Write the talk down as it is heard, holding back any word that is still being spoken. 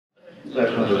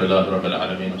الحمد لله رب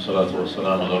العالمين والصلاة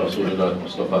والسلام على رسول الله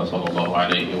المصطفى صلى الله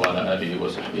عليه وعلى آله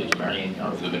وصحبه أجمعين.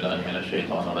 أعوذ بالله من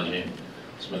الشيطان الرجيم.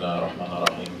 بسم الله الرحمن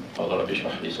الرحيم. قال رب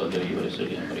اشرح لي صدري ويسر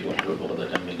لي أمري واحلل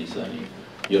عقدة من لساني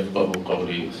يفقهوا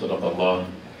قولي.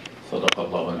 صدق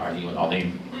الله العلي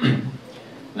العظيم.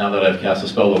 Now that I've cast a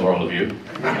spell over all of you,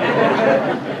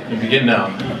 we begin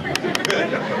now.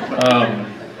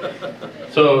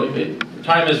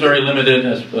 Time is very limited,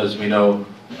 as we know.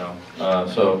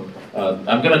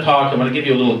 I'm going to give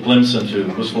you a little glimpse into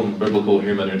Muslim biblical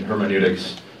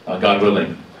hermeneutics, God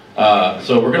willing.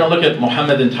 So we're going to look at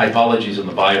Mohammedan typologies in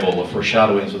the Bible, the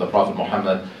foreshadowings of the Prophet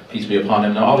Muhammad, peace be upon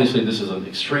him. Now obviously this is an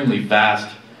extremely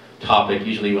vast topic.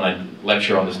 Usually when I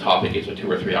lecture on this topic, it's a 2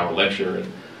 or 3 hour lecture.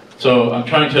 So I'm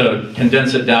trying to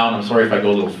condense it down. I'm sorry if I go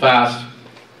a little fast,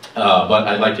 but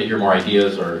I'd like to hear more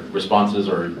ideas or responses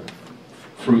or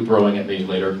fruit throwing at me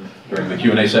later during the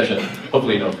Q&A session.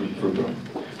 Hopefully no fruit throwing.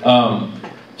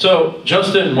 So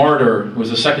Justin Martyr, who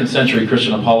was a 2nd century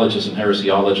Christian apologist and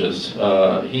heresiologist,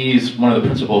 he's one of the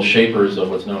principal shapers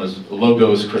of what's known as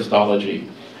Logos Christology.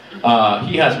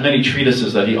 He has many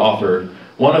treatises that he authored.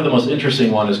 One of the most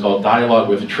interesting one is called Dialogue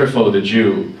with Trypho the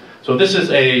Jew. So this is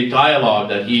a dialogue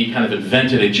that he kind of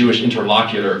invented a Jewish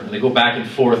interlocutor, and they go back and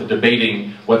forth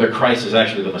debating whether Christ is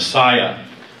actually the Messiah.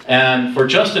 And for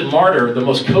Justin Martyr, the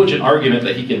most cogent argument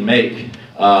that he can make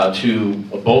to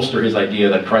bolster his idea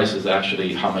that Christ is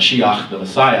actually HaMashiach, the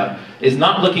Messiah, is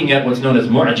not looking at what's known as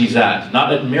mu'jizat,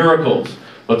 not at miracles,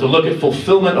 but to look at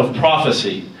fulfillment of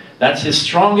prophecy. That's his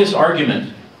strongest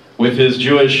argument with his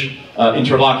Jewish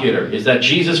interlocutor, is that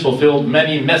Jesus fulfilled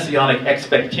many messianic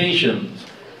expectations,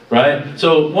 right?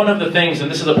 So one of the things,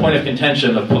 and this is a point of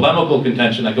contention, of polemical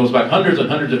contention that goes back hundreds and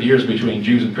hundreds of years between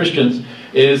Jews and Christians,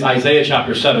 is Isaiah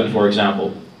chapter 7, for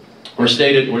example, where it's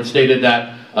stated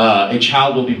that a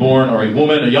child will be born, or a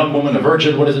woman, a young woman, a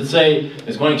virgin, what does it say?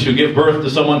 Is going to give birth to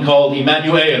someone called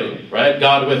Emmanuel, right?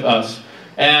 God with us.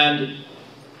 And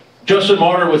Justin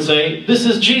Martyr would say, this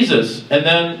is Jesus. And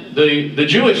then the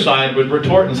Jewish side would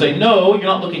retort and say, no, you're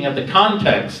not looking at the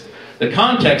context. The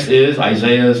context is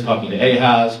Isaiah is talking to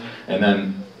Ahaz, and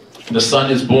then the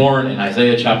son is born in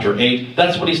Isaiah chapter 8.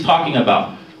 That's what he's talking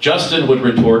about. Justin would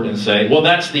retort and say, well,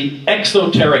 that's the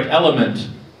exoteric element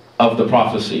of the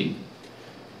prophecy.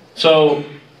 So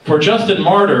for Justin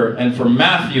Martyr and for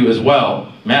Matthew as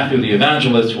well, Matthew the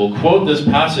evangelist will quote this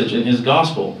passage in his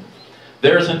gospel.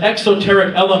 There's an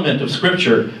exoteric element of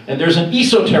Scripture, and there's an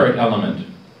esoteric element.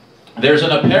 There's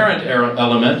an apparent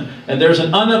element, and there's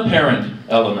an unapparent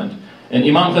element. And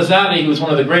Imam Ghazali, who was one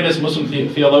of the greatest Muslim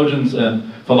theologians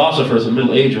and philosophers of the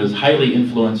Middle Ages, highly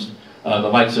influenced the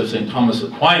likes of St. Thomas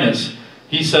Aquinas,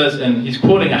 he says, and he's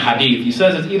quoting a hadith, he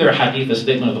says it's either a hadith, a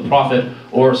statement of the Prophet,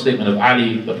 or a statement of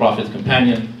Ali, the Prophet's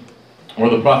companion, or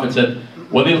the Prophet said,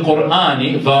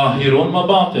 وَلِلْقُرْآنِ ظَاهِرٌ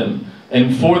وَبَاطِنٌ.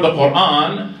 And for the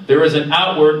Qur'an, there is an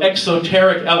outward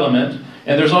exoteric element,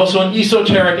 and there's also an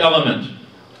esoteric element,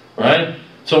 right?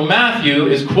 So Matthew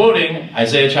is quoting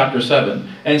Isaiah chapter 7,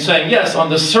 and saying, yes, on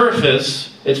the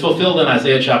surface, it's fulfilled in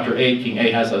Isaiah chapter 8, King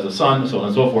Ahaz has a son, so on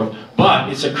and so forth, but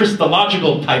it's a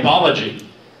Christological typology,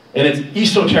 and it's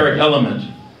esoteric element.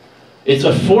 It's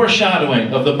a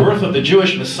foreshadowing of the birth of the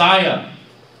Jewish Messiah.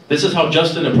 This is how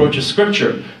Justin approaches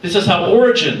Scripture. This is how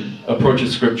Origen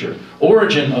approaches Scripture.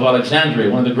 Origen of Alexandria,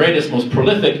 one of the greatest, most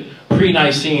prolific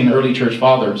pre-Nicene early church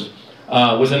fathers,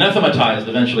 was anathematized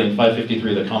eventually in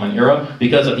 553, the Common Era,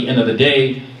 because at the end of the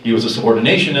day, he was a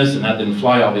subordinationist, and that didn't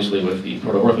fly, obviously, with the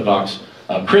proto-Orthodox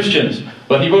Christians.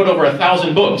 But he wrote over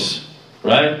 1,000 books,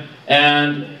 right?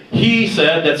 And he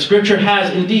said that Scripture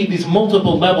has indeed these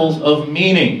multiple levels of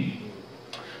meaning.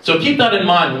 So keep that in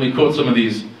mind when we quote some of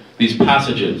these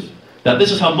passages, that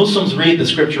this is how Muslims read the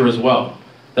Scripture as well,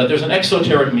 that there's an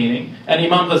exoteric meaning. And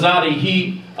Imam Ghazali,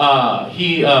 he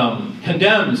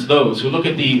condemns those who look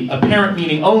at the apparent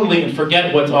meaning only and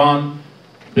forget what's on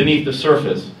beneath the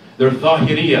surface. They're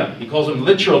Zahiriya. He calls them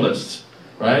literalists,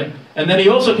 right? And then he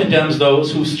also condemns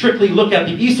those who strictly look at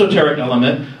the esoteric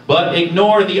element but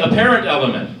ignore the apparent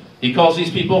element. He calls these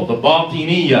people the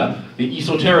Batiniya, the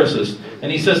esotericists.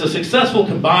 And he says the successful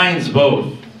combines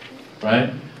both,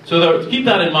 right? So keep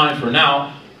that in mind for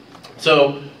now.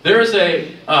 So there is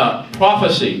a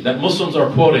prophecy that Muslims are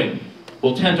quoting,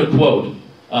 will tend to quote,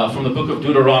 from the book of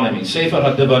Deuteronomy, Sefer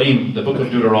HaDevarim, the book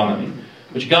of Deuteronomy,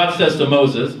 which God says to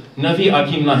Moses, Navi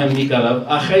akim lahem nikarav,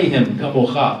 achayhem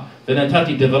kamocha,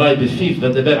 v'natati devarai b'fiv,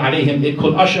 v'deber alayhim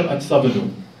ikol asher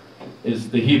atzavenu, is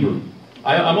the Hebrew.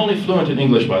 I'm only fluent in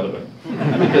English, by the way,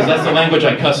 because that's the language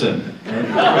I cuss in,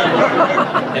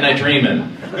 and I dream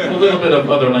in. A little bit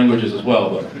of other languages as well,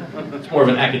 but it's more of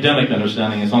an academic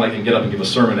understanding. It's not like I can get up and give a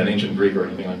sermon in ancient Greek or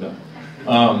anything like that.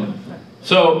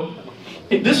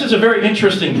 This is a very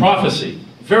interesting prophecy.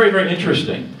 Very, very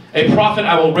interesting. A prophet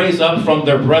I will raise up from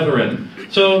their brethren.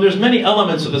 So there's many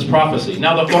elements of this prophecy.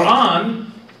 Now the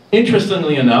Qur'an,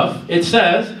 interestingly enough, it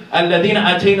says, الَّذِينَ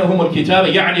آتَيْنَهُمُ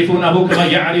الْكِتَابَ يَعْرِفُونَهُ كَمَا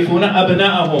يَعْرِفُونَ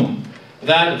أَبْنَاءَهُم.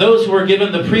 That those who were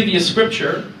given the previous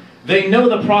scripture, they know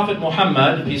the Prophet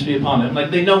Muhammad, peace be upon him,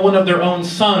 like they know one of their own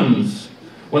sons.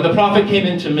 When the Prophet came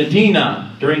into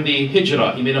Medina during the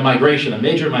Hijrah, he made a migration, a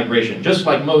major migration, just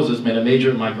like Moses made a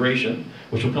major migration,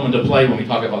 which will come into play when we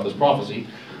talk about this prophecy,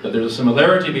 that there's a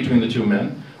similarity between the two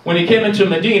men. When he came into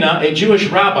Medina, a Jewish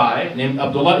rabbi named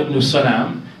Abdullah ibn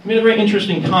Salam, he made a very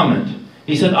interesting comment.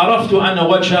 He said, عَرَفْتُ أَنَّ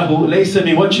وَجْهَهُ لَيْسَ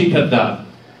بِوَجْهِ كَذَّابٍ.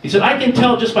 He said, I can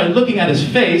tell just by looking at his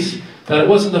face that it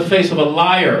wasn't the face of a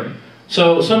liar.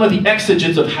 So some of the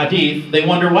exegetes of hadith, they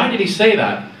wonder, why did he say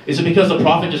that? Is it because the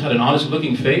Prophet just had an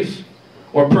honest-looking face?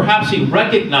 Or perhaps he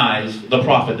recognized the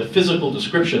Prophet, the physical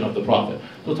description of the Prophet.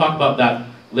 We'll talk about that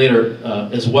later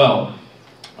as well.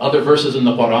 Other verses in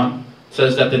the Qur'an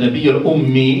says that the Nabi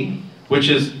al-Ummi, which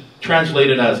is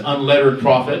translated as unlettered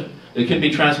prophet, it can be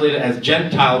translated as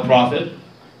Gentile prophet,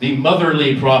 the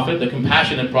motherly prophet, the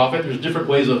compassionate prophet. There's different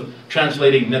ways of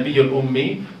translating Nabi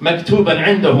al-Ummi. مَكْتُوبًا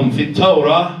عِنْدَهُمْ فِي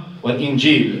التَّوْرَةِ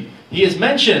وَالْإِنْجِيلِ. He is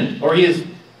mentioned, or he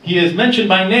is mentioned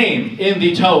by name in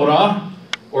the Torah,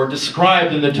 or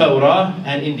described in the Torah,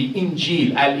 and in the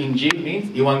Injil. Al-Injil means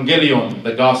Evangelion,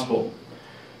 the Gospel.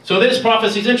 So this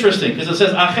prophecy is interesting, because it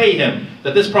says, Achaihim,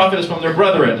 that this prophet is from their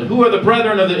brethren. Who are the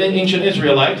brethren of the ancient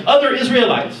Israelites? Other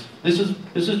Israelites. This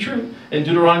is true. In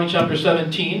Deuteronomy chapter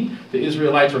 17, the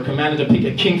Israelites were commanded to pick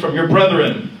a king from your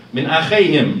brethren. Min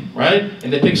Achaihim, right?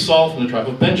 And they picked Saul from the tribe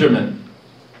of Benjamin.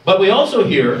 But we also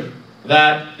hear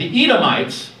that the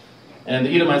Edomites, and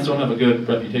the Edomites don't have a good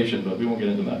reputation, but we won't get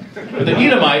into that. But the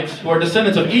Edomites, who are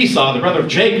descendants of Esau, the brother of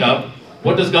Jacob,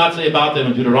 what does God say about them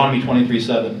in Deuteronomy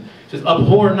 23:7? He says,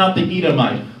 abhor not the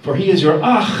Edomite, for he is your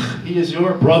he is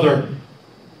your brother.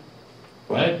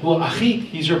 Right? Hu achik,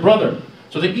 he's your brother.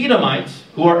 So the Edomites,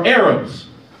 who are Arabs,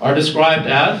 are described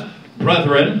as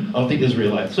brethren of the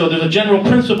Israelites. So there's a general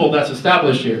principle that's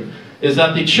established here, is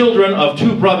that the children of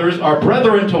two brothers are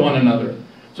brethren to one another.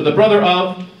 So the brother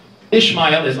of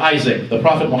Ishmael is Isaac. The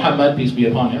Prophet Muhammad, peace be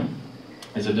upon him,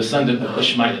 is a descendant of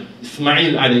Ishmael,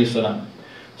 Ismail alayhi salam.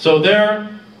 So their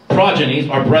progenies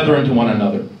are brethren to one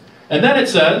another. And then it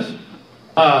says,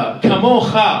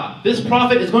 Kamocha, this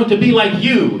prophet is going to be like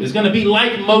you, is going to be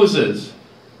like Moses.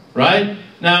 Right?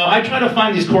 Now, I try to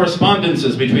find these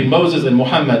correspondences between Moses and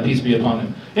Muhammad, peace be upon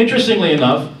him. Interestingly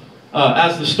enough,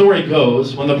 as the story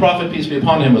goes, when the Prophet, peace be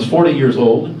upon him, was 40 years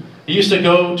old, he used to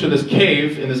go to this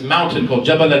cave in this mountain called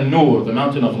Jabal al-Nur, the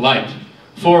mountain of light,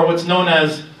 for what's known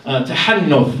as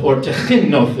Tahannuth or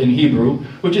Techinnuth in Hebrew,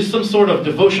 which is some sort of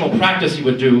devotional practice he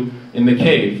would do in the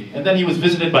cave. And then he was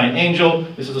visited by an angel.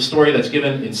 This is a story that's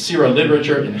given in Sirah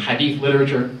literature, in Hadith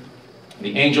literature.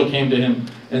 The angel came to him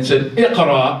and said,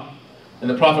 Iqra, and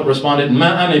the Prophet responded, Ma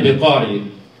ana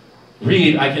biqari.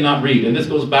 Read, I cannot read. And this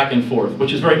goes back and forth,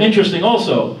 which is very interesting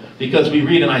also, because we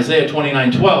read in Isaiah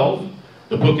 29:12,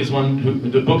 the book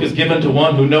is given to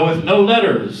one who knoweth no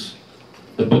letters.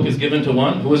 The book is given to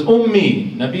one who is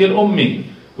ummi, Nabi al-Ummi,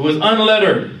 who is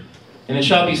unlettered. And it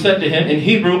shall be said to him in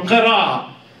Hebrew,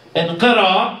 Qara. And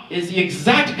Qara is the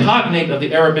exact cognate of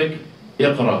the Arabic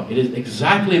Iqra. It is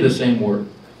exactly the same word.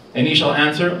 And he shall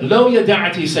answer, Lo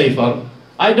yada'ati sayfar.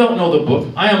 I don't know the book.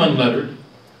 I am unlettered.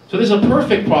 So this is a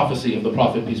perfect prophecy of the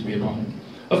Prophet, peace be upon him.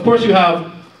 Of course, you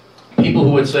have people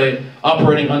who would say,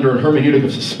 operating under a hermeneutic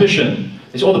of suspicion,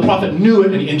 they say, oh, the Prophet knew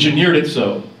it and he engineered it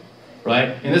so.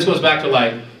 Right? And this goes back to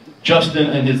like Justin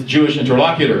and his Jewish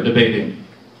interlocutor debating.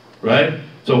 Right?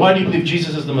 So why do you believe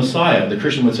Jesus is the Messiah? The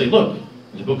Christian would say, look,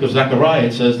 in the book of Zechariah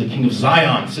it says the king of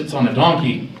Zion sits on a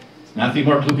donkey. Matthew,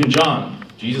 Mark, Luke, and John.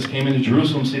 Jesus came into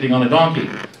Jerusalem sitting on a donkey.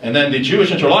 And then the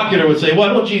Jewish interlocutor would say,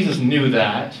 well, Jesus knew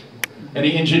that. And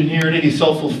he engineered it, he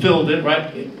self-fulfilled it,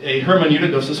 right? A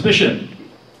hermeneutic of suspicion.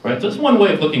 Right? So that's one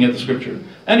way of looking at the scripture.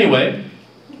 Anyway,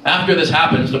 after this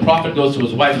happens, the Prophet goes to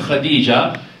his wife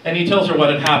Khadija, and he tells her what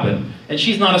had happened. And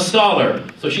she's not a scholar.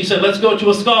 So she said, let's go to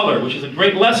a scholar, which is a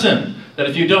great lesson. That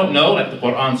if you don't know, like the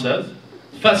Qur'an says,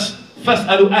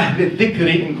 فَاسْأَلُوا أَهْلِ الذِّكْرِ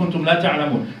إِن كُنْتُمْ لَا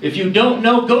تَعْلَمُونَ. If you don't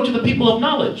know, go to the people of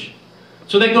knowledge.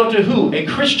 So they go to who? A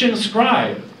Christian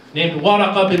scribe named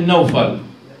Waraqa bin Nawfal.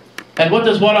 And what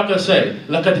does Waraqa say?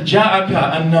 لَقَدْ جَاءَكَ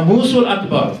النَّمُوسُ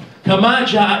الْأَكْبَرُ كَمَا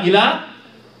جَاءَ إِلَى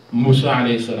مُوسَى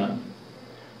عَلَيْهِ السَّلَامُ.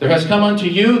 There has come unto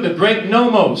you the great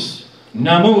Nomos.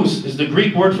 Namus is the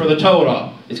Greek word for the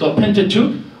Torah. It's called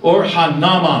Pentateuch or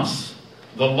Hanamas,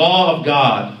 the law of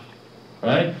God.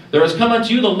 Right? There has come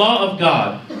unto you the law of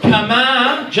God.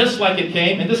 Kama, just like it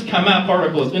came. And this kama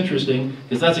particle is interesting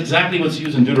because that's exactly what's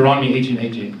used in Deuteronomy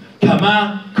 18:18.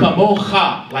 Kama,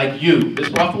 kamocha, like you. This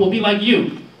prophet will be like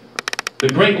you. The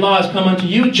great law has come unto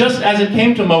you just as it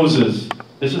came to Moses.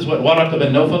 This is what Waraq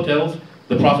ibn Nawfal tells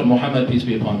the Prophet Muhammad, peace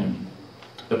be upon him.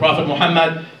 The Prophet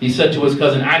Muhammad, he said to his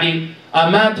cousin Ali,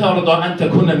 أَمَا تَرْضَى أَن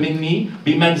تَكُونَ مِنِّي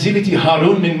بِمَنْزِلِةِ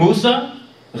هَارُونَ مِنْ مُوسَى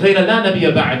غَيْرَ لَا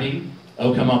نَبِيَ بَعْدِي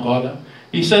أو كما قال.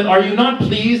 He said, are you not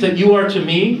pleased that you are to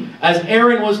me as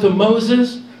Aaron was to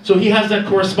Moses? So he has that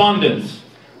correspondence.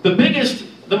 The biggest,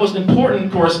 the most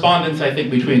important correspondence, I think,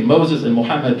 between Moses and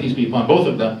Muhammad, peace be upon both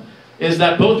of them, is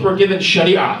that both were given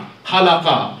sharia,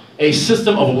 halaqa, a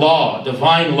system of law,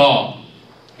 divine law.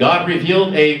 God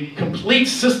revealed a complete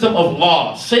system of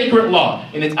law, sacred law,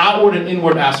 in its outward and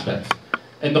inward aspects.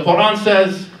 And the Qur'an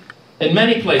says, in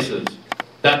many places,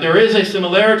 that there is a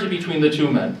similarity between the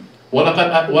two men.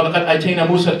 وَلَقَدْ أَتَيْنَا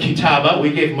مُوسَى الْكِتَابَ.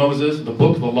 We gave Moses the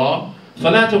book, the law.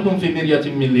 فَلَا تَكُنْ فِي مِرْيَةٍ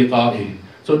مِّن لِقَائِهِ.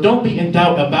 So don't be in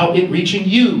doubt about it reaching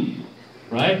you.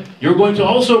 Right? You're going to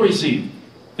also receive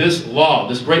this law,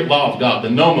 this great law of God, the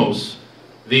nomos,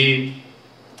 the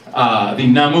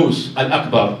namus,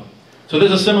 al-akbar. So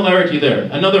there's a similarity there.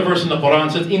 Another verse in the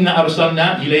Quran says, إِنَّا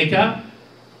أَرْسَلْنَا إِلَيْكَ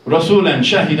رَسُولًا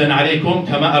شَهِدًا عَلَيْكُمْ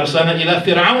كَمَا أَرْسَلْنَا إِلَى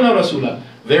فِرْعَوْنَ رَسُولًا.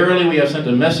 Verily we have sent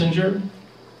a messenger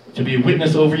to be a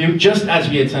witness over you, just as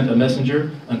we had sent a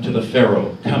messenger unto the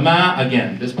Pharaoh. Kama,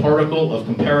 again, this particle of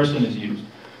comparison is used.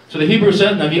 So the Hebrew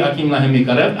says, Nabi Akim lahim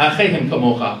mikarev, achehim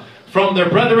kamocha. From their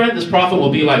brethren, this prophet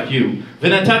will be like you.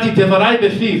 V'natati tevarai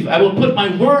b'fiv. I will put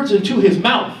my words into his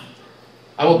mouth.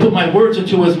 I will put my words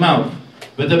into his mouth.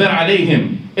 V'daber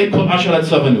alayhim, ekol asharat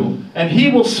savanu. And he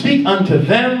will speak unto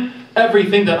them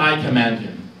everything that I command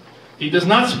him. He does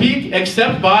not speak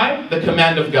except by the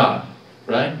command of God.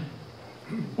 Right?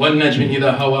 وَالنَّجْمِ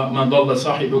إِذَا هَوَى مَا ضَلَّ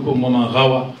صَاحِبُكُمْ وَمَا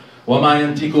غَوَى وَمَا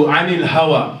يَنْتِقُ عَنِ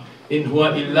الْهَوَى إِنْ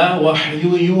هُوَ إِلَّا وَحْيُ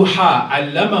يُوحَى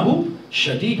عَلَّمَهُ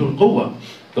شَدِيدُ الْقُوَّةِ.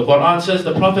 The Quran says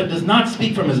the Prophet does not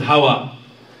speak from his hawa.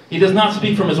 He does not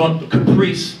speak from his own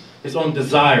caprice, his own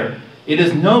desire. It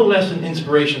is no less an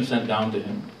inspiration sent down to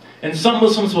him. And some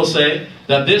Muslims will say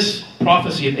that this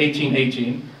prophecy of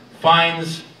 1818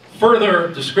 finds further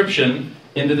description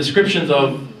in the descriptions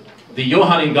of the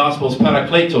Johannine Gospels,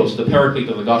 Parakletos, the Paraclete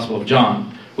of the Gospel of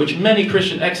John, which many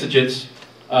Christian exegetes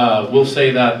will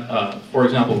say that, for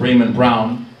example, Raymond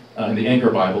Brown in the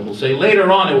Anchor Bible will say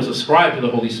later on it was ascribed to the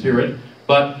Holy Spirit,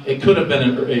 but it could have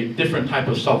been a different type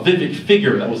of salvific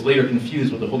figure that was later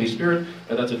confused with the Holy Spirit,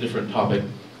 but that's a different topic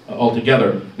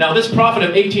altogether. Now this prophet of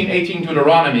 1818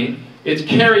 Deuteronomy, it's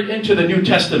carried into the New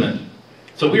Testament.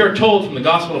 So we are told from the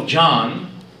Gospel of John,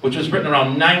 which was written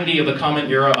around 90 of the Common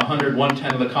Era, 100,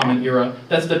 110 of the Common Era.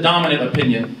 That's the dominant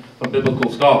opinion of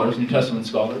biblical scholars, New Testament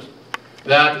scholars,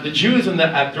 that the Jews during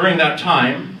that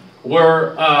time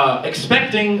were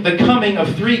expecting the coming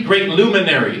of three great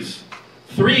luminaries.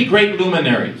 Three great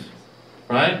luminaries,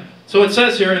 right? So it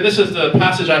says here, and this is the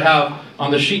passage I have on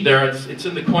the sheet there, it's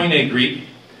in the Koine Greek.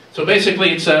 So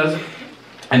basically it says,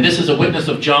 and this is a witness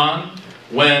of John,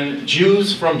 when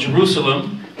Jews from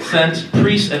Jerusalem sent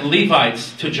priests and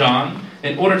Levites to John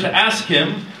in order to ask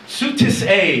him, Sutis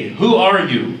A, who are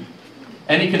you?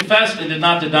 And he confessed and did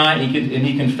not deny, and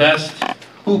he confessed,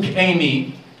 Uk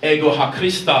Emi ego ha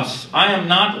Christos, I am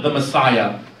not the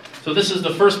Messiah. So this is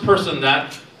the first person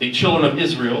that the children of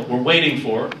Israel were waiting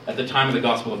for at the time of the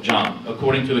Gospel of John,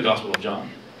 according to the Gospel of John.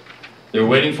 They were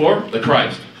waiting for the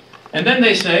Christ. And then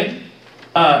they say,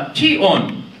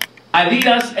 Tion,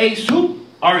 Alidas Esu,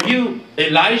 are you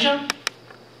Elijah?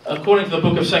 According to the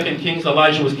book of 2 Kings,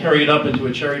 Elijah was carried up into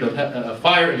a chariot of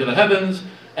fire into the heavens,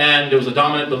 and there was a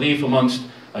dominant belief amongst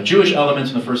Jewish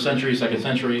elements in the 1st century, 2nd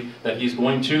century, that he's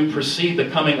going to precede the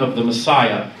coming of the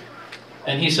Messiah.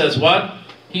 And he says what?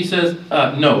 He says,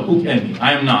 no, uk emi,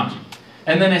 I am not.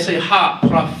 And then they say, ha,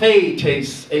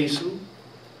 prophetes esu,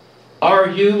 are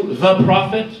you the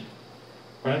prophet?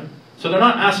 Right? So they're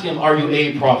not asking him, are you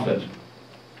a prophet?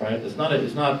 Right? It's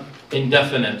not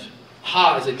indefinite.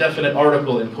 Ha is a definite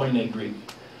article in Koine Greek.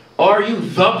 Are you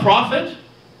the prophet?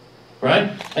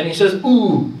 Right? And he says,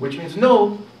 ooh, which means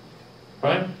no.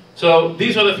 Right? So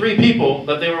these are the three people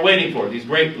that they were waiting for, these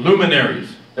great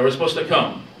luminaries that were supposed to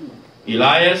come.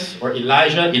 Elias, or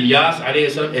Elijah, Elias,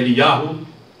 Eliyahu,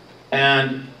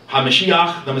 and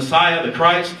HaMashiach, the Messiah, the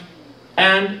Christ,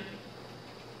 and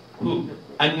who?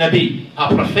 And Nabi,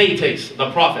 HaProphetes, the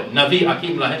prophet. Nabi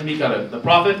Akim Lahem Mikarev, the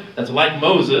prophet that's like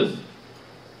Moses.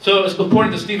 So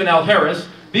according to Stephen L. Harris,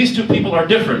 these two people are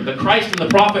different. The Christ and the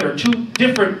prophet are two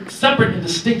different, separate and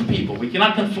distinct people. We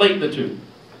cannot conflate the two.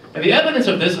 And the evidence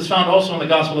of this is found also in the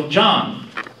Gospel of John.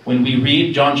 when we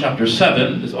read John chapter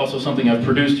 7, there's also something I've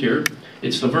produced here.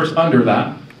 It's the verse under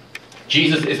that.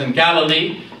 Jesus is in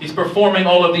Galilee. He's performing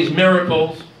all of these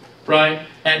miracles, right?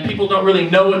 And people don't really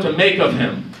know what to make of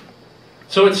him.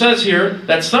 So it says here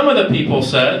that some of the people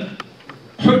said,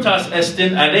 "Hutas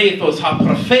estin aleithos ha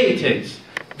prophetes."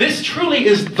 This truly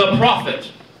is the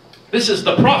prophet. This is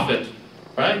the prophet,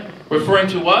 right? Referring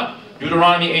to what?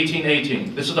 Deuteronomy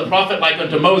 18:18. This is the prophet like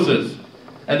unto Moses.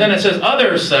 And then it says,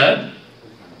 others said,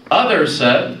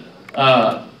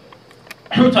 "Hutas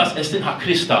estin ha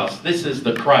Christos." This is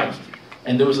the Christ.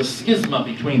 And there was a schisma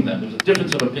between them. There was a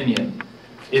difference of opinion.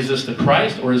 Is this the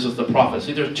Christ or is this the prophet?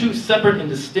 See, they're two separate and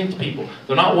distinct people.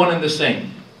 They're not one and the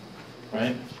same,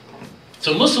 right?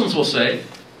 So Muslims will say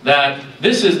that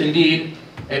this is indeed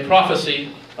a prophecy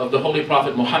of the Holy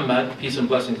Prophet Muhammad, peace and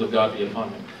blessings of God be upon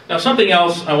him. Now something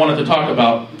else I wanted to talk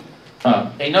about,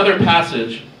 another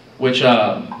passage which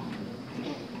I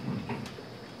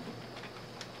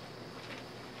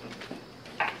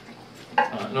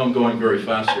know I'm going very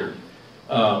fast here.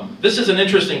 This is an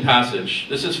interesting passage.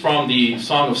 This is from the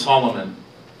Song of Solomon.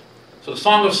 So the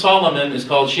Song of Solomon is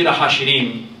called Shira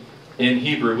Hashirim in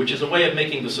Hebrew, which is a way of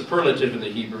making the superlative in the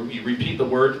Hebrew. You repeat the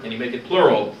word and you make it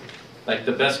plural. Like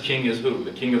the best king is who?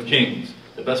 The King of Kings.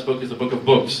 The best book is the Book of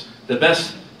Books. The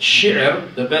best shir,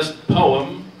 the best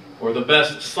poem, or the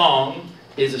best song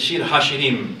is the Shir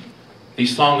Hashirim, the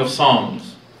Song of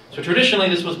Songs. So traditionally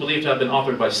this was believed to have been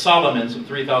authored by Solomon some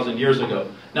 3,000 years ago.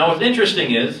 Now what's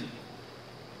interesting is,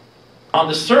 on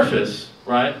the surface,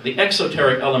 right, the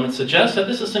exoteric element suggests that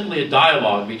this is simply a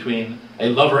dialogue between a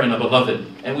lover and a beloved,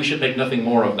 and we should make nothing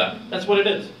more of that. That's what it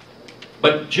is.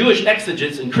 But Jewish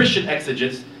exegetes and Christian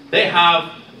exegetes, they have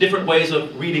different ways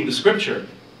of reading the scripture.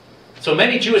 So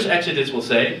many Jewish exegetes will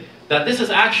say that this is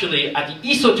actually, at the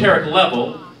esoteric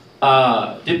level,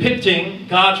 depicting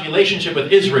God's relationship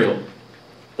with Israel,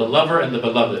 the lover and the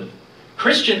beloved.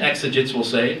 Christian exegetes will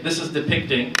say this is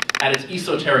depicting, at its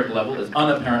esoteric level, its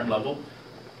unapparent level,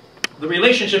 the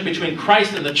relationship between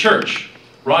Christ and the church.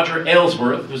 Roger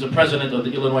Aylesworth, who's the president of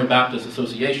the Illinois Baptist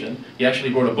Association, he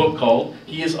actually wrote a book called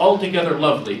 "He is Altogether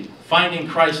Lovely, Finding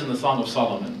Christ in the Song of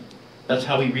Solomon." That's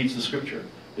how he reads the scripture.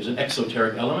 There's an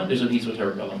exoteric element, there's an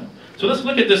esoteric element. So let's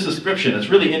look at this description. It's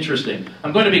really interesting.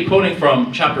 I'm going to be quoting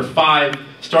from chapter 5,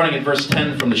 starting at verse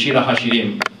 10 from the Shira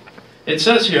Hashirim. It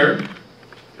says here,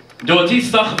 "Dodi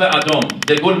sach ve'adom,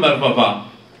 degul mervava.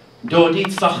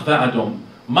 Dodi sach ve'adom.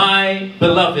 My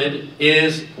beloved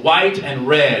is white and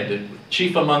red,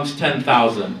 chief amongst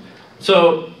 10,000.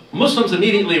 So Muslims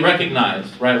immediately recognize,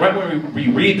 right when we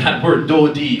read that word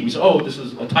Dodi, we say, oh, this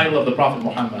is a title of the Prophet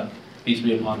Muhammad, peace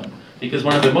be upon him. Because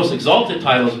one of the most exalted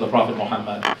titles of the Prophet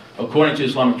Muhammad, according to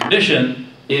Islamic tradition,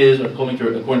 is, according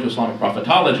to Islamic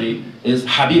prophetology, is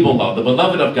Habibullah, the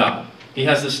beloved of God. He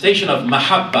has the station of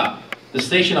Mahabba, the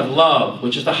station of love,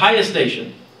 which is the highest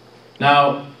station.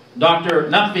 Now, Dr.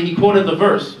 Naqvi, he quoted the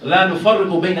verse, "La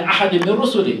nufarriqu bayna ahadin min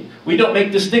rusuli." We don't make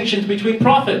distinctions between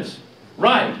prophets.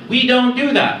 Right, we don't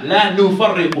do that. La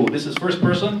nufarriqu. This is first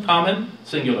person, common,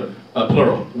 singular,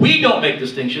 plural. We don't make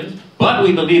distinctions, but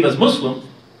we believe as Muslims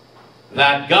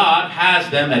that God has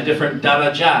them at different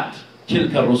darajat.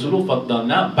 Tilka rusulu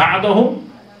faddalna ba'dahum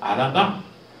ala ba'd.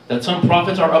 That some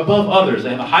prophets are above others. They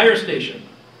have a higher station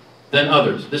than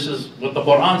others. This is what the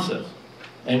Qur'an says.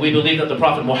 And we believe that the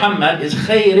Prophet Muhammad is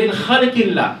khayril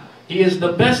khalqillah. He is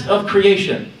the best of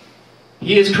creation.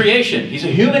 He is creation. He's a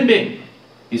human being.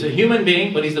 He's a human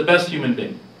being, but he's the best human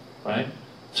being. Right?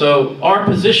 So our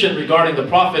position regarding the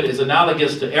Prophet is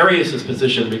analogous to Arius'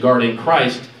 position regarding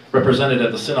Christ, represented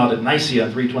at the Synod at Nicaea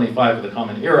in 325 of the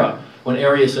Common Era, when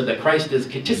Arius said that Christ is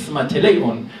kitisma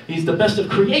teleon. He's the best of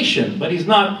creation, but he's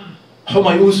not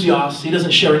homoousios. He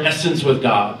doesn't share an essence with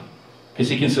God, because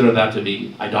he considered that to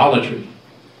be idolatry.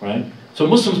 Right? So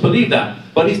Muslims believe that.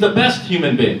 But he's the best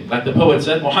human being. Like the poet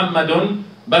said, Muhammadun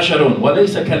basharun wa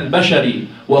laysa kal bashari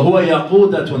wa huwa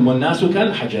yaqudatun wa nasu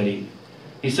kal hajari.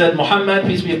 He said, Muhammad,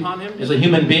 peace be upon him, is a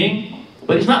human being,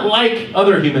 but he's not like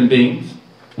other human beings.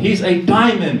 He's a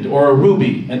diamond or a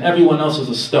ruby, and everyone else is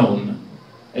a stone.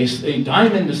 A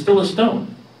diamond is still a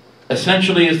stone.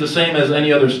 Essentially is the same as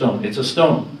any other stone. It's a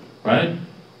stone, right?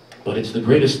 But it's the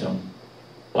greatest stone.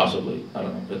 Possibly. I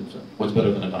don't know. What's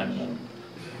better than a diamond? I don't know.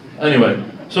 Anyway,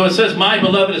 so it says, my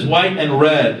beloved is white and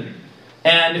red.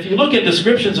 And if you look at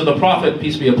descriptions of the Prophet,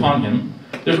 peace be upon him,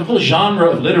 there's a whole genre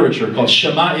of literature called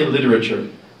Shama'il literature.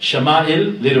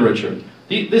 Shama'il literature.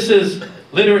 This is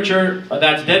literature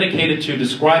that's dedicated to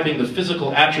describing the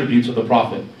physical attributes of the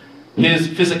Prophet. His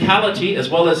physicality as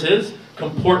well as his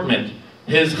comportment.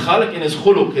 His khalq and his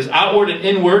khuluq, his outward and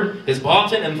inward, his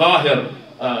batin and zahir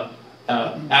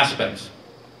aspects.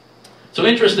 So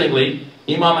interestingly,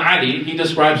 Imam Ali, he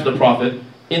describes the Prophet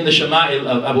in the Shama'il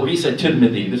of Abu Isa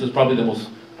Tirmidhi. This is probably the most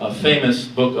famous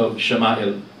book of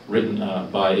Shama'il written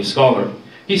by a scholar.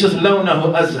 He says,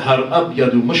 لَوْنَهُ أَزْهَرْ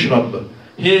أَبْيَدُ مُشْرَبْ.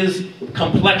 His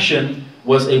complexion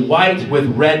was a white with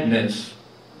redness.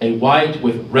 A white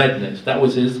with redness. That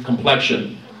was his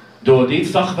complexion. Dodit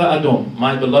sakhva adom.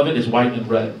 My beloved is white and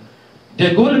red.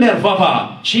 Degul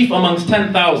mervava. Chief amongst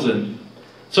 10,000.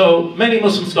 So many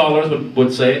Muslim scholars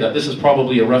would say that this is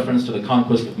probably a reference to the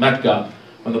conquest of Mecca,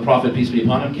 when the Prophet, peace be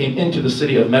upon him, came into the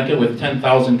city of Mecca with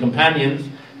 10,000 companions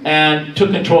and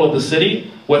took control of the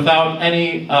city without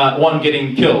anyone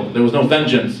getting killed. There was no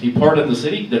vengeance. He parted the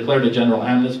city, declared a general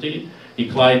amnesty. He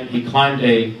climbed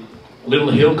a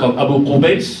little hill called Abu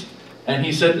Qubays, and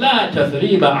he said, "La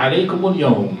tathriba alaykum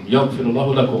al-yawm,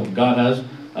 yaghfirullahu lakum." God has,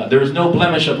 there is no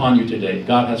blemish upon you today.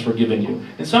 God has forgiven you.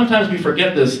 And sometimes we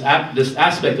forget this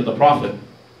aspect of the Prophet.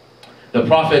 The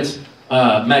Prophet's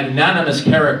magnanimous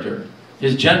character,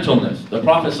 his gentleness. The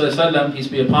Prophet ﷺ, peace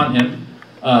be upon him,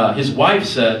 his wife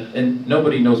said, and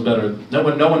nobody knows better, no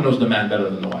one knows the man better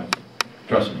than the wife.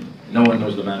 Trust me, no one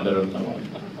knows the man better than the wife.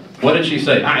 What did she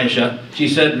say? Aisha, she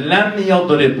said, لَمْ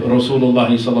يَضْرِبْ رَسُولُ اللَّهِ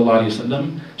صَلَّى اللَّهُ عَلَيْهِ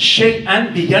وسلم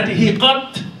شَيْئًا بِيَدِهِ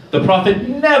قَطْ. The Prophet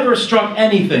never struck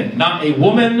anything. Not a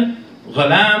woman,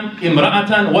 ghalam,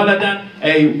 imra'atan, waladan,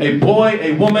 a boy,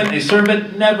 a woman, a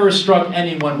servant, never struck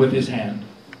anyone with his hand.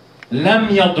 لَمْ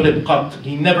يَضْرِبْ قَطْ.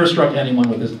 He never struck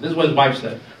anyone with his. This is what his wife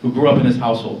said, who grew up in his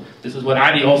household. This is what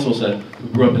Ali also said, who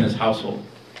grew up in his household.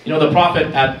 You know, the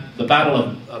Prophet at the battle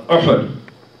of Uhud,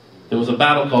 there was a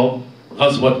battle called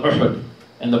Ghazwat Uhud,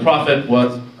 and the Prophet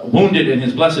was wounded in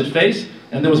his blessed face,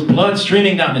 and there was blood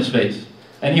streaming down his face,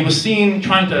 and he was seen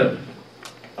trying to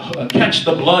catch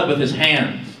the blood with his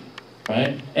hands,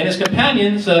 right? And his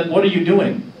companion said, "What are you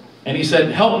doing?" And he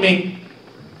said, "Help me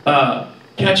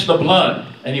catch the blood."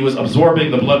 And he was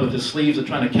absorbing the blood with his sleeves and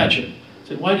trying to catch it. He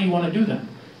said, "Why do you want to do that?"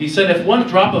 He said, "If one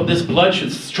drop of this blood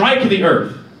should strike the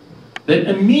earth, then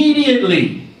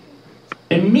immediately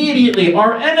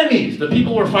our enemies, the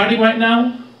people we're fighting right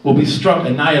now, will be struck,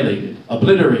 annihilated,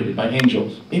 obliterated by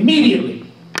angels. Immediately."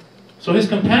 So his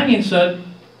companion said,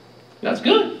 "That's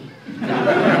good.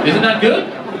 Isn't that good?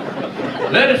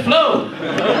 Let it flow."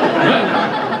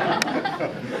 Right?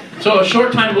 So a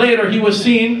short time later, he was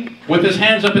seen with his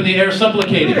hands up in the air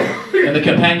supplicating. And the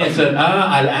companion said,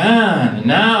 "Al-an,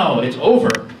 now it's over.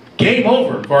 Game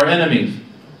over for our enemies."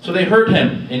 So they heard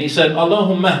him, and he said,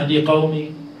 "Allahumma hdi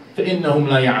qawmi فَإِنَّهُمْ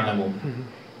لَا يَعْلَمُونَ."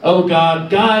 Oh God,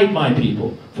 guide my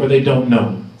people, for they don't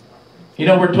know. You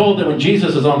know, we're told that when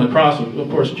Jesus is on the cross, of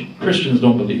course, Christians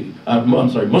don't believe,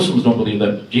 Muslims don't believe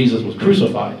that Jesus was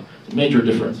crucified. It's a major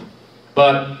difference.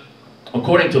 But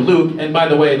according to Luke, and by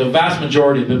the way, the vast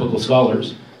majority of biblical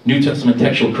scholars, New Testament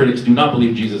textual critics, do not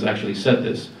believe Jesus actually said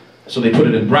this. So they put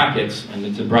it in brackets, and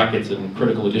it's in brackets in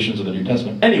critical editions of the New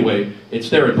Testament. Anyway, it's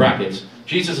there in brackets.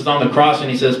 Jesus is on the cross, and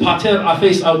he says, "Pater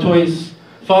aphes autois,"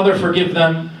 Father, forgive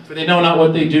them, for they know not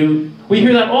what they do. We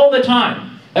hear that all the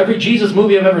time. Every Jesus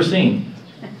movie I've ever seen.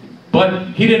 But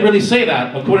he didn't really say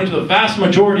that, according to the vast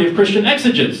majority of Christian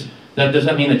exegetes. Does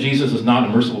that mean that Jesus is not a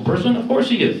merciful person? Of course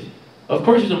he is. Of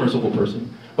course he's a merciful person.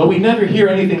 But we never hear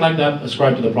anything like that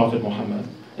ascribed to the Prophet Muhammad.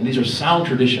 And these are sound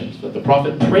traditions, that the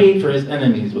Prophet prayed for his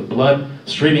enemies with blood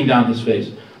streaming down his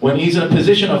face. When he's in a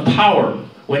position of power,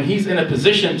 when he's in a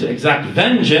position to exact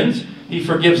vengeance, he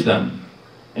forgives them.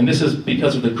 And this is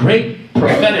because of the great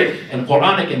prophetic and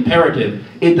Quranic imperative.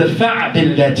 إِدْفَعْ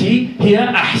بِالَّتِي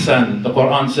هِيَ أَحْسَنُ. The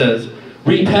Quran says,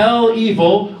 repel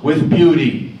evil with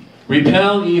beauty.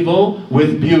 Repel evil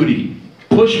with beauty.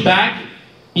 Push back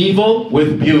evil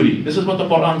with beauty. This is what the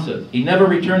Quran says. He never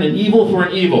returned an evil for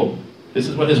an evil. This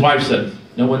is what his wife says.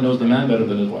 No one knows the man better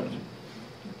than his wife.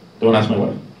 Don't ask my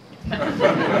wife.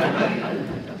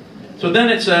 So then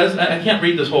it says, I can't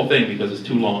read this whole thing because it's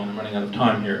too long. I'm running out of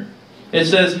time here. It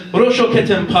says,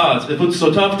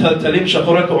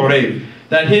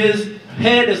 that his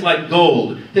head is like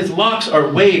gold, his locks are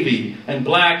wavy and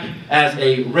black as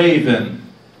a raven.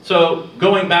 So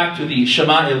going back to the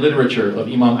Shama'il literature of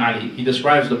Imam Ali, he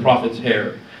describes the Prophet's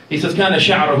hair. He says, the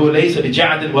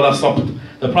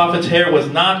Prophet's hair was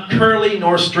not curly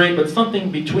nor straight, but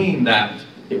something between that.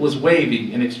 It was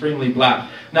wavy and extremely black.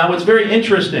 Now what's very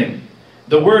interesting,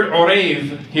 the word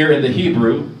orev here in the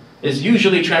Hebrew is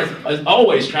usually is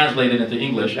always translated into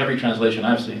English. Every translation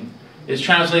I've seen is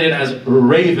translated as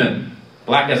raven,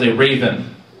 black as a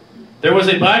raven. There was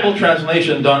a Bible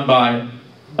translation done by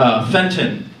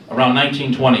Fenton around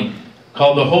 1920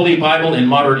 called the Holy Bible in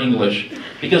Modern English,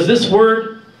 because this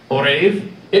word orev,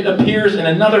 it appears in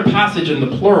another passage in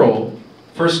the plural,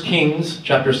 1 Kings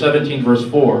chapter 17 verse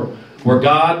 4, where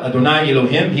God, Adonai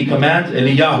Elohim, he commands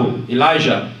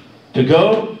Elijah, to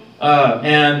go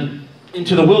and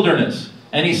into the wilderness.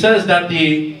 And he says that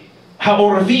the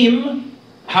Ha'orvim,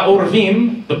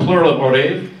 the plural of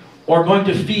Orev, are going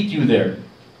to feed you there.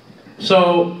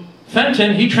 So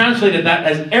Fenton, he translated that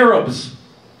as Arabs.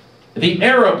 The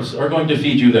Arabs are going to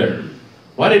feed you there.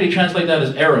 Why did he translate that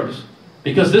as Arabs?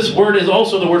 Because this word is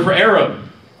also the word for Arab.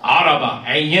 Araba,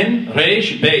 Ayin,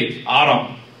 Reish, Beit,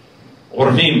 Arab,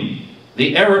 Orvim.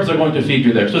 The Arabs are going to feed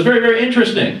you there. So it's very, very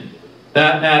interesting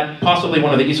that at possibly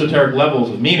one of the esoteric levels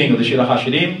of meaning of the Shira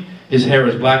Hashirim, his hair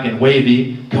is black and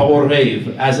wavy,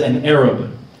 Ka'orev, as an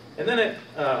Arab. And then it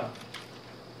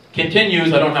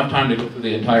continues. I don't have time to go through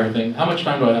the entire thing. How much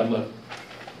time do I have left?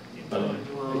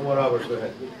 2 more hours, go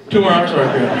ahead. 2 more hours? All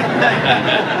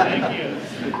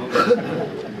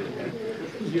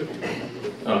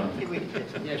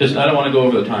right, just, I don't want to go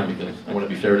over the time because I want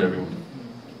to be fair to everyone.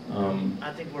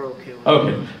 I think we're okay.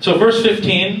 Okay, so verse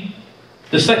 15,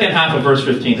 the second half of verse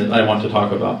 15 that I want to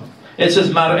talk about. It says,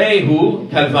 Mar'ehu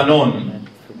kalvanon,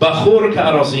 Bachur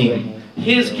ka'arazim.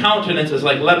 His countenance is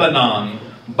like Lebanon.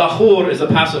 Bachur is a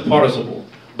passive participle.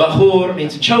 Bachur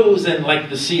means chosen like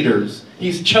the cedars.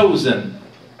 He's chosen,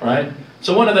 right?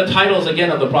 So one of the titles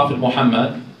again of the Prophet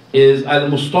Muhammad is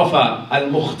Al-Mustafa,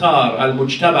 Al-Mukhtar,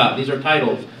 Al-Mujtaba. These are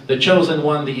titles. The chosen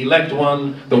one, the elect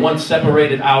one, the one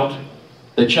separated out,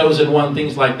 the chosen one,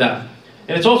 things like that.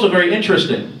 And it's also very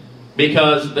interesting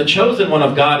because the chosen one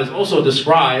of God is also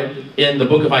described in the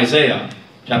book of Isaiah,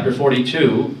 chapter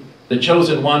 42, the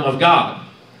chosen one of God,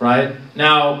 right?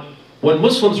 Now, when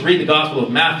Muslims read the Gospel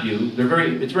of Matthew,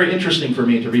 it's very interesting for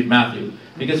me to read Matthew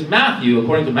because Matthew,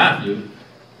 according to Matthew,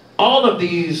 all of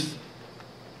these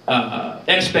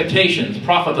expectations,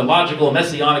 prophetological,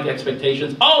 messianic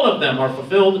expectations, all of them are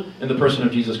fulfilled in the person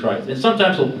of Jesus Christ. And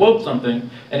sometimes he'll quote something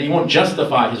and he won't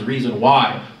justify his reason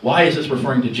why. Why is this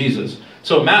referring to Jesus?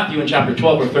 So Matthew in chapter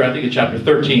 12 or 13, I think in chapter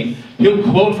 13, he'll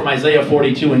quote from Isaiah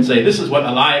 42 and say, this is what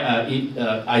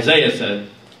Isaiah said,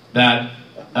 that,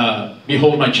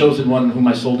 behold my chosen one in whom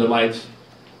my soul delights.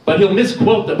 But he'll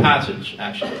misquote the passage,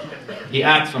 actually. He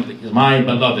adds something, is my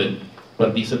beloved.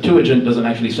 But the Septuagint doesn't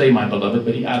actually say my beloved,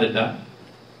 but he added that,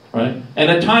 right? And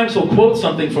at times he'll quote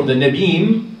something from the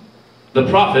Nabim, the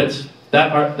prophets,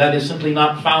 that is simply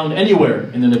not found anywhere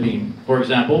in the Nabim. For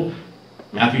example,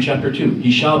 Matthew chapter 2,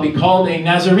 he shall be called a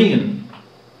Nazarene.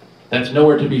 That's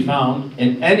nowhere to be found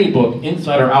in any book,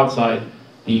 inside or outside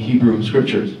the Hebrew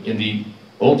scriptures, in the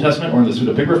Old Testament or in the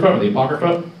pseudepigrapha or the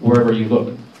Apocrypha, wherever you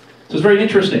look. So it's very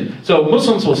interesting. So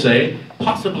Muslims will say,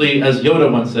 possibly, as Yoda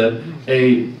once said,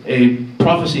 a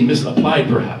prophecy misapplied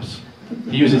perhaps.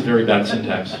 He uses very bad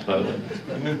syntax, by the way.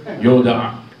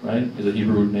 Yoda, right, is a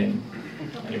Hebrew name.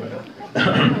 Anyway.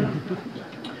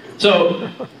 So,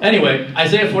 anyway,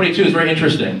 Isaiah 42 is very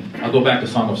interesting. I'll go back to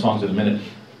Song of Songs in a minute.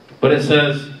 But it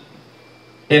says,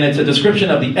 and it's a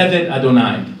description of the Eved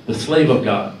Adonai, the slave of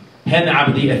God. Hen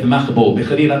abdi ethmachbo,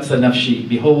 b'charirat nafshi.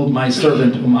 Behold my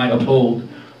servant whom I uphold,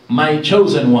 my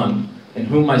chosen one, in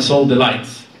whom my soul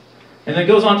delights. And it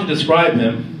goes on to describe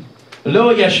him.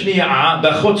 Lo yashmi'a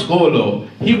b'chotz golo.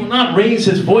 He will not raise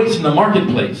his voice in the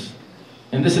marketplace.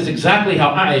 And this is exactly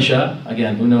how Aisha,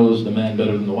 again, who knows the man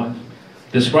better than the wife,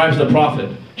 describes the Prophet.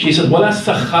 She says, وَلَا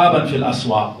سَخَّابًا فِي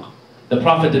الْأَسْوَاقِ. The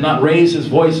Prophet did not raise his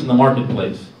voice in the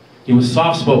marketplace. He was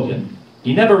soft-spoken.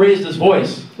 He never raised his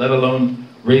voice, let alone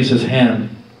raise his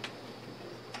hand.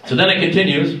 So then it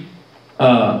continues,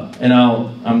 and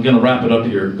I'm going to wrap it up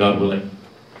here, God willing.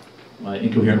 My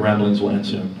incoherent ramblings will end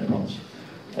soon, I promise.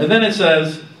 And then it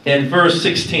says, in verse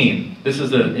 16, this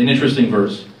is an interesting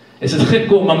verse. It says, خِلْقُ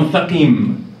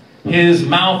مَمْثَقِيم. His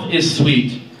mouth is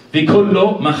sweet.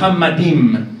 Vikullo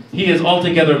Muhammadim. He is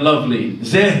altogether lovely.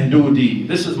 Zehdudi.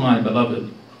 This is my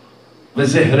beloved.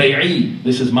 Vazehrei'i.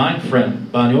 This is my friend.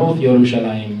 Banyoth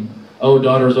Yerushalayim. O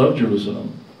daughters of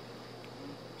Jerusalem.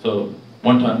 So,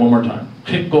 one more time.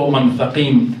 Khikko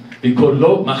mamthaqim.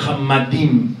 Vikullo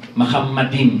Muhammadim.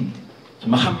 Muhammadim. So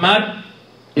Muhammad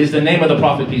is the name of the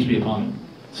Prophet, peace be upon him.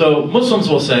 So Muslims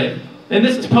will say, and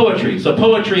this is poetry. So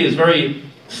poetry is very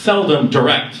seldom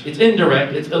direct. It's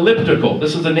indirect, it's elliptical.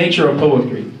 This is the nature of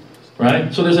poetry,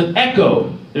 right? So there's an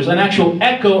echo. There's an actual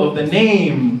echo of the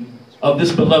name of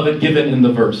this beloved given in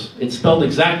the verse. It's spelled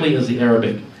exactly as the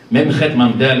Arabic. Mem chet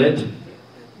mam dalet,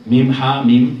 mim ha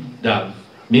mim dal.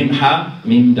 Mim ha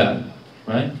mim dal,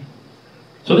 right?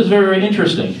 So this is very, very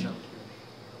interesting.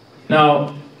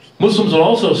 Now, Muslims will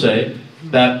also say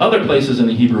that other places in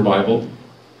the Hebrew Bible,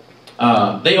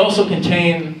 they also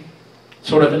contain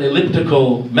sort of an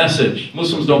elliptical message.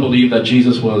 Muslims don't believe that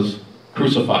Jesus was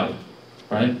crucified,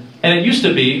 right? And it used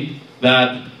to be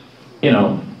that, you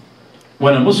know,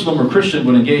 when a Muslim or Christian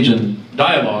would engage in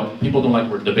dialogue, people don't like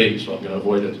the word debate, so I'm going to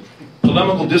avoid it.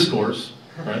 Polemical discourse,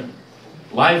 right?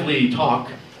 Lively talk.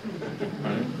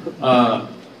 Right?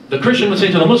 The Christian would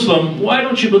say to the Muslim, why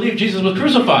don't you believe Jesus was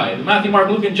crucified? Matthew, Mark,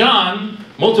 Luke, and John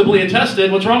multiply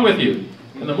attested, what's wrong with you?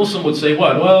 And the Muslim would say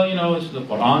what? Well, you know, it's the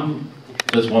Qur'an.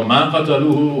 It says, وَمَا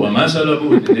قَتَلُوهُ وَمَا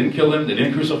سَلَبُوهُ. They didn't kill him, they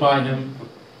didn't crucify him.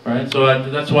 Right? So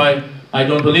that's why I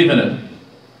don't believe in it.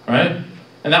 Right?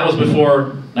 And that was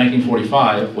before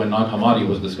 1945, when Nag-Hammadi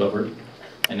was discovered.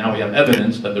 And now we have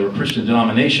evidence that there were Christian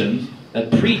denominations that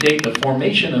predate the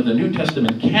formation of the New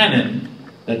Testament canon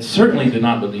that certainly did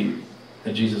not believe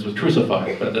that Jesus was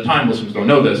crucified. But at the time, Muslims don't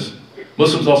know this.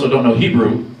 Muslims also don't know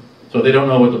Hebrew, so they don't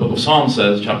know what the book of Psalms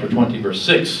says, chapter 20, verse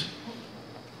 6.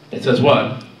 It says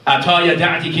what? Ataie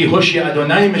da'tiki hushya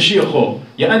Adonai Mashiacho,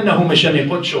 ya'annahu mashami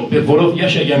qudsho, bivuruf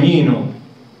yasha yamino.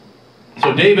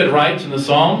 So David writes in the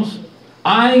Psalms,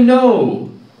 I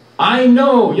know,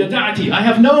 yada'ati, I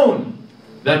have known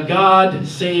that God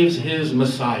saves his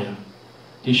Messiah.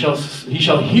 He shall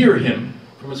hear him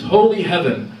from his holy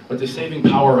heaven with the saving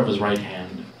power of his right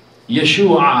hand.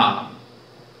 Yeshua.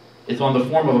 It's on the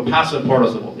form of a passive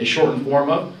participle, a shortened form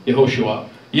of Yehoshua.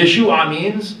 Yeshua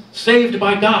means saved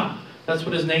by God. That's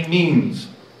what his name means.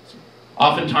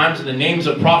 Oftentimes in the names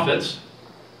of prophets,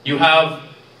 you have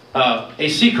a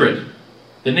secret.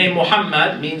 The name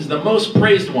Muhammad means the most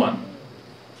praised one,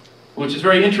 which is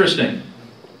very interesting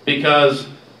because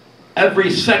every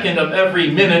second of every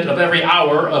minute of every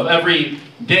hour of every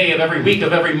day of every week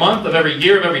of every month of every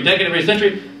year of every decade of every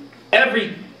century,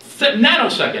 every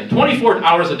nanosecond, 24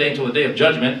 hours a day until the day of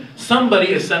judgment, somebody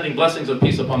is sending blessings of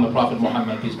peace upon the Prophet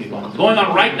Muhammad, peace be upon him. It's going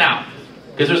on right now.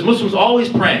 Because there's Muslims always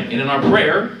praying. And in our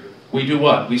prayer, we do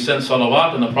what? We send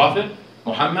salawat on the Prophet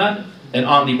Muhammad, and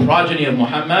on the progeny of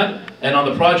Muhammad, and on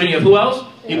the progeny of who else?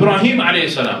 Ibrahim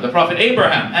alayhi salam, the Prophet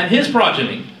Abraham, and his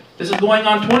progeny. This is going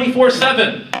on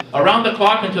 24/7, around the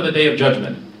clock until the day of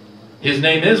judgment. His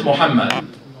name is Muhammad.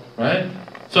 Right?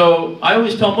 So I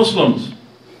always tell Muslims,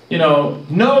 you know,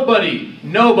 nobody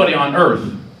on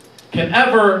earth can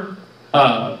ever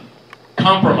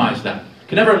compromise that,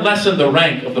 can ever lessen the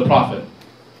rank of the Prophet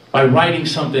by writing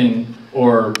something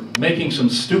or making some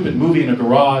stupid movie in a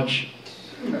garage.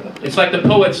 It's like the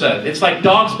poet said, it's like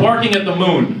dogs barking at the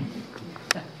moon.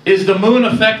 Is the moon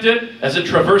affected as it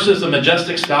traverses the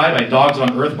majestic sky by dogs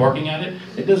on earth barking at it?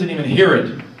 It doesn't even hear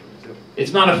it.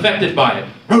 It's not affected by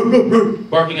it.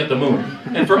 Barking at the moon.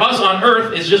 And for us on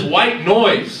earth, it's just white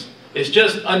noise. It's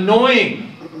just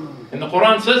annoying. And the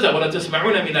Qur'an says that, وَلَا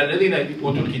تَسْمَعُونَ مِنَ الَّذِينَ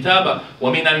أُوتُوا الْكِتَابَ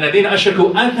وَمِنَ الَّذِينَ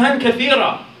أَشْرَكُوا أَذًى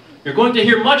كَثِيرًا. You're going to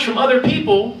hear much from other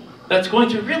people that's going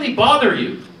to really bother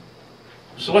you.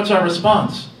 So what's our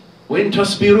response? وَإِن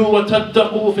تَصْبِرُوا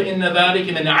وَتَتَّقُوا فَإِنَّ ذَلِكَ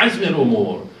مِنْ عَزْمِ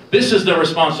الْأُمُورِ. This is the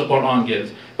response the Qur'an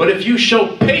gives. But if you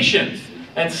show patience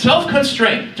and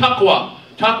self-constraint, taqwa.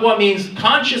 Taqwa means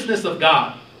consciousness of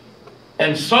God.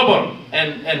 And sabr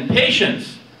and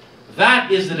patience.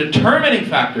 That is the determining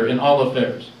factor in all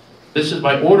affairs. This is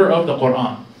by order of the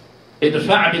Qur'an.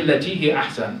 إِدْفَعْ بِالَّتِي هِيَ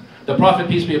أَحْسَنُ. The Prophet,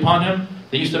 peace be upon him,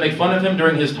 they used to make fun of him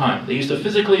during his time. They used to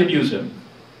physically abuse him.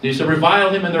 They used to revile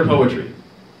him in their poetry.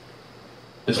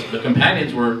 The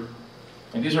companions were,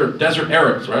 and these are desert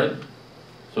Arabs, right?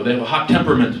 So they have a hot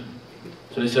temperament.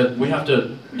 So they said, we have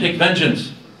to take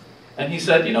vengeance. And he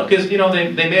said, you know, because, you know,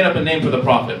 they made up a name for the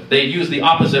Prophet. They used the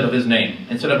opposite of his name.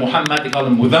 Instead of Muhammad, they called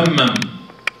him Mudhammam,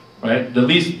 right? The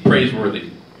least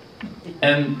praiseworthy.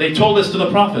 And they told this to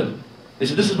the Prophet. They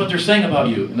said, this is what they're saying about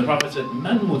you. And the Prophet said,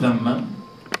 Man Mudhammam?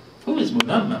 Who is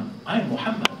Mudhammam? I am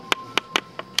Muhammad.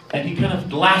 And he kind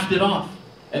of laughed it off.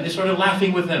 And they started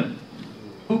laughing with him.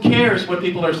 Who cares what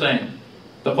people are saying?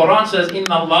 The Quran says, Inna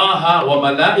Allaha wa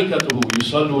malaikatuhu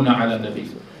yusalluna ala nabi.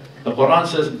 The Quran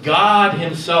says, God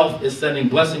himself is sending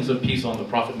blessings of peace on the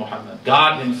Prophet Muhammad.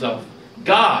 God himself.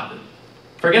 God.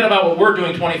 Forget about what we're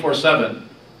doing 24/7.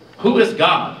 Who is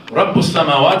God? Rabbus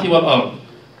samawati wal ard.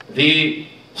 The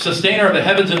sustainer of the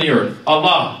heavens and the earth.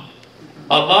 Allah.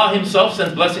 Allah himself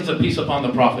sends blessings of peace upon the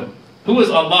Prophet. Who is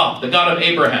Allah? The God of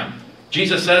Abraham.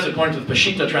 Jesus says, according to the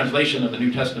Peshitta translation of the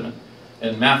New Testament,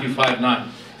 in Matthew 5:9,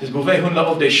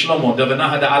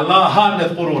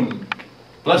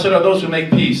 blessed are those who make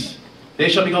peace. They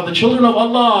shall be called the children of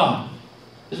Allah.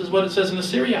 This is what it says in the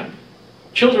Syriac.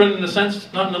 Children in the sense,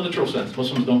 not in the literal sense.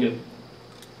 Muslims don't get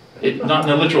it, not in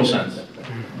the literal sense.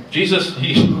 Jesus,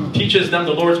 he teaches them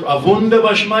the Lord's our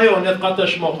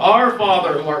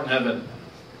Father who art in heaven.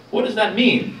 What does that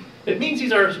mean? It means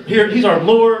he's our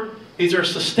Lord, he's our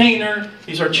sustainer,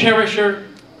 he's our cherisher,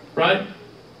 right?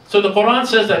 So the Quran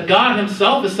says that God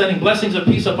himself is sending blessings of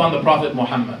peace upon the Prophet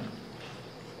Muhammad.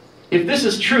 if this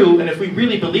is true, and if we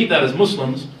really believe that as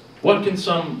Muslims, what can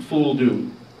some fool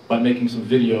do by making some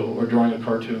video or drawing a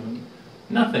cartoon?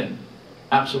 Nothing.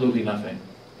 Absolutely nothing.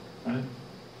 Right?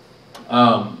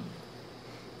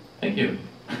 Thank you.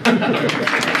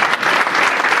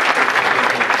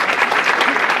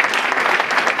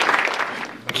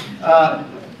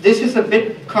 This is a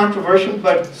bit controversial,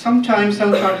 but sometimes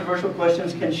some controversial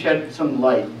questions can shed some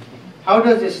light. How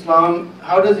does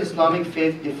Islamic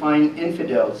faith define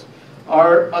infidels?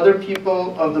 Are other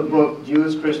people of the book,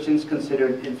 Jews, Christians,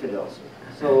 considered infidels?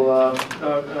 So,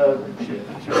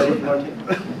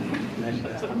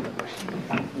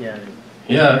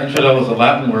 Yeah, infidel is a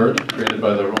Latin word created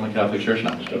by the Roman Catholic Church. No,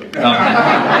 I'm just joking.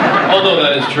 Although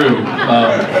that is true.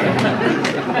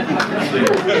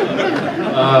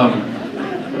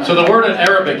 So the word in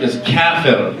Arabic is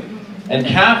kafir. And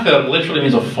kafir literally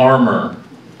means a farmer.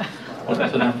 What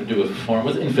does it have to do with farm?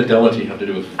 What does infidelity have to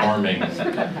do with farming?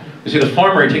 You see, the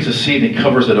farmer, he takes a seed and he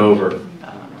covers it over.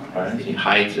 Right? He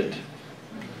hides it.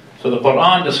 So the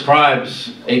Qur'an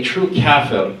describes a true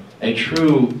kafir, a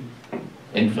true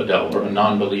infidel or a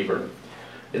non-believer.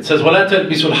 It says, وَلَا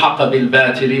تَلْبِسُوا الْحَقَّ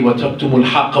بِالْبَاطِلِ وَتَكْتُمُوا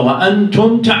الْحَقَّ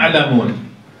وَأَنْتُمْ تَعْلَمُونَ.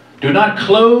 Do not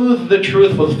clothe the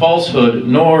truth with falsehood,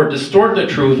 nor distort the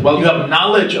truth while you have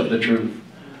knowledge of the truth.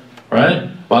 Right?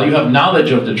 While you have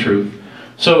knowledge of the truth.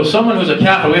 So someone who's a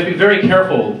kafir, we have to be very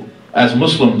careful as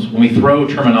Muslims when we throw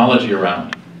terminology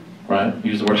around. Right? We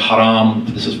use the word haram,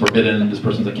 this is forbidden, this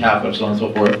person's a kafir, so on and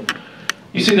so forth.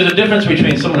 You see, there's a difference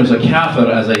between someone who's a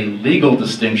kafir as a legal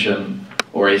distinction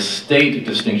or a state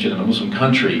distinction in a Muslim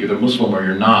country. You're either Muslim or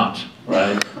you're not,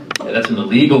 right? That's in the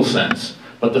legal sense.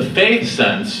 But the faith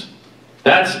sense,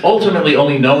 that's ultimately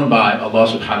only known by Allah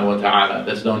subhanahu wa ta'ala.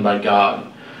 That's known by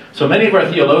God. So many of our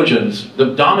theologians,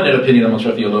 the dominant opinion amongst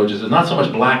our theologians is not so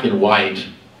much black and white,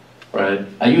 right?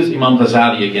 I use Imam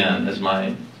Ghazali again as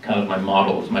my kind of my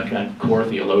model, as my kind of core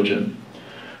theologian,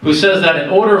 who says that in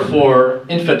order for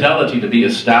infidelity to be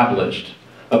established,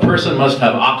 a person must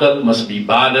have aql, must be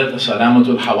baligh,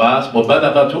 salamatul hawas, wa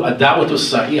balaghatu ad-da'watu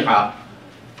sahiha.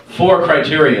 4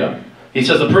 criteria. He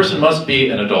says the person must be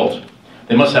an adult,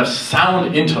 they must have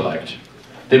sound intellect,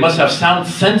 they must have sound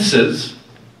senses,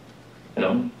 you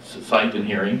know, sight and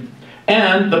hearing,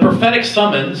 and the prophetic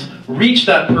summons reach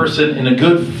that person in a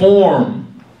good form.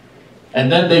 And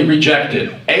then they reject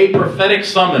it. A prophetic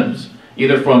summons,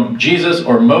 either from Jesus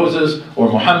or Moses or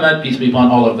Mohammad, peace be upon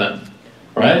all of them.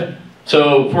 Right?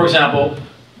 So, for example,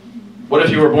 what if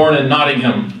you were born in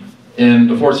Nottingham in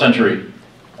the 4th century,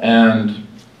 and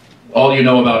all you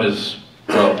know about is,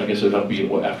 well, I guess it would have to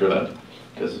be after that,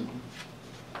 because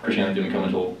Christianity didn't come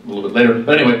until a little bit later.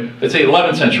 But anyway, let's say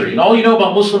 11th century, and all you know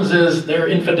about Muslims is they're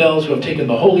infidels who have taken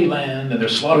the Holy Land, and they're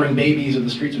slaughtering babies in the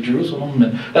streets of Jerusalem,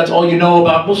 and that's all you know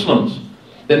about Muslims.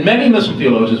 Then many Muslim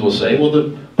theologians will say, well,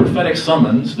 the prophetic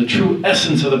summons, the true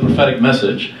essence of the prophetic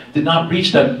message, did not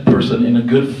reach that person in a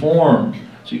good form.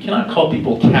 So you cannot call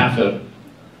people kafir,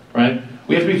 right?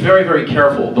 We have to be very, very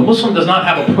careful. The Muslim does not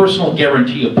have a personal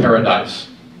guarantee of paradise.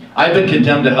 I've been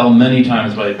condemned to hell many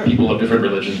times by people of different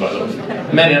religions, by the way.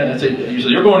 Many, I say,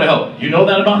 usually, you're going to hell. You know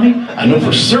that about me? I know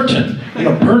for certain. You're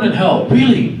going to burn in hell.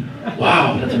 Really?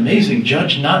 Wow, that's amazing.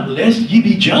 Judge not lest ye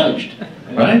be judged.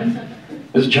 Right?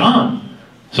 It's John.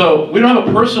 So we don't have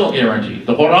a personal guarantee.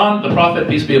 The Qur'an, the Prophet,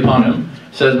 peace be upon him,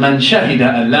 says, "Man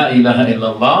shahida an la ilaha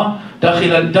illallah,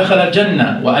 dakhala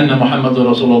jannah, wa anna Muhammadur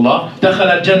Rasulullah,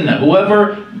 dakhala jannah."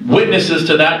 Whoever witnesses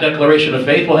to that declaration of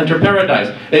faith will enter paradise.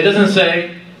 It doesn't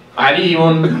say,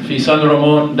 Aliun fi San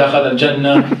Ramon dakhala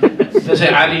jannah. It doesn't say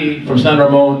Ali from San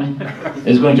Ramon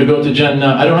is going to go to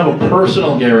Jannah. I don't have a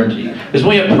personal guarantee. Because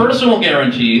when we have personal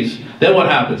guarantees, then what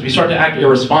happens? We start to act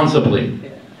irresponsibly.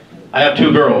 I have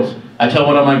 2 girls. I tell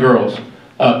one of my girls,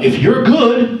 if you're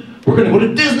good, we're going to go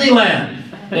to Disneyland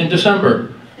in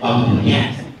December. Oh,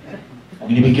 yes. I'm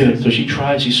going to be good. So she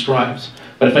tries, she strives.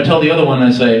 But if I tell the other one,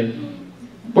 I say,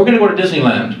 we're going to go to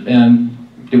Disneyland and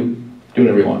do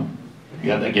whatever you want. You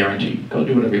have that guarantee. Go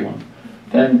do whatever you want.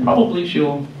 Then probably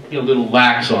she'll be a little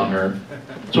lax on her.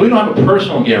 So we don't have a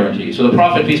personal guarantee. So the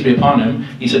Prophet, peace be upon him,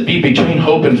 he said, be between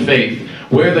hope and faith.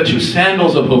 Wear the 2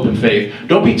 sandals of hope and faith.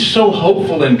 Don't be so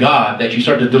hopeful in God that you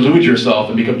start to delude yourself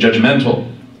and become judgmental.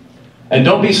 And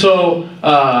don't be so,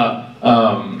 no,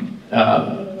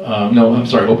 I'm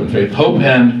sorry, hope and faith. Hope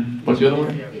and, what's the other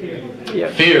one?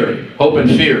 Fear. Hope and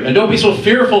fear. And don't be so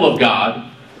fearful of God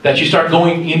that you start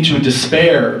going into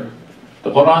despair.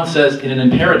 The Qur'an says in an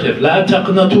imperative, "La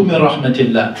taqnatu min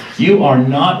rahmatillah." You are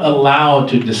not allowed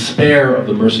to despair of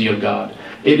the mercy of God.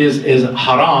 It is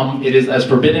haram, it is as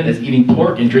forbidden as eating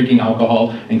pork and drinking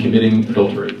alcohol and committing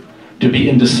adultery. To be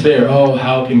in despair, oh,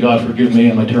 how can God forgive me?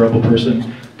 I'm a terrible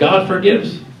person. God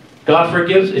forgives. God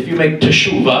forgives if you make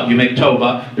teshuvah, you make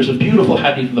tawbah. There's a beautiful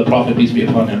hadith of the Prophet, peace be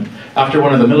upon him. After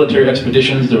one of the military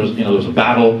expeditions, there was a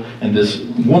battle, and this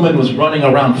woman was running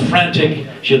around frantic.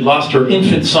 She had lost her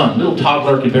infant son, little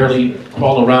toddler, could barely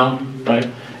crawl around, right?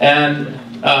 And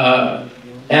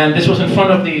this was in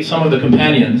front of some of the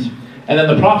companions. And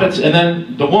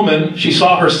then the woman, she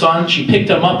saw her son, she picked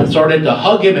him up and started to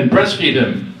hug him and breastfeed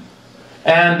him.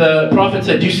 And the Prophet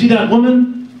said, "Do you see that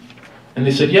woman?" And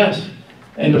they said, "Yes."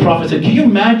 And the Prophet said, "Can you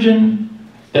imagine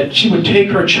that she would take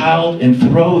her child and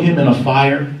throw him in a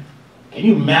fire? Can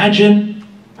you imagine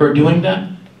her doing that?"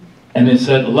 And they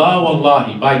said, "La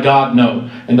wallahi, by God, no."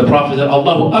 And the Prophet said,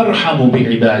 "Allahu arhamu bi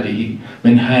ibadihi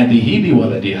min hadihi bi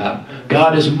waladiha."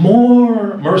 God is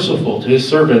more merciful to his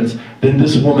servants than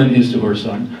this woman is to her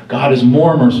son. God is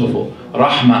more merciful.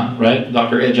 Rahma, right?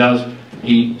 Dr. Ijaz,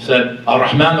 he said,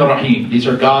 Ar-Rahman Ar-Rahim. These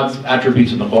are God's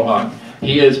attributes in the Qur'an.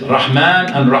 He is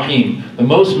Rahman and Rahim, the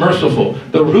most merciful.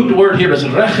 The root word here is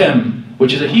rechem,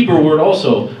 which is a Hebrew word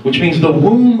also, which means the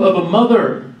womb of a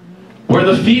mother, where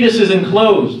the fetus is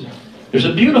enclosed. There's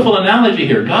a beautiful analogy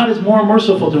here. God is more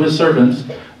merciful to his servants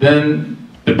than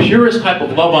the purest type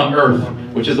of love on earth,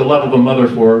 which is the love of a mother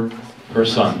for her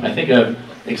son. I think I've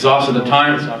exhausted the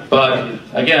time, but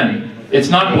again,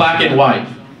 it's not black and white.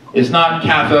 It's not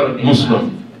Kafir,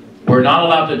 Muslim. We're not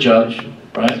allowed to judge,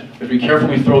 right? Be careful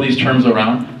we throw these terms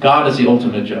around. God is the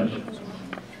ultimate judge.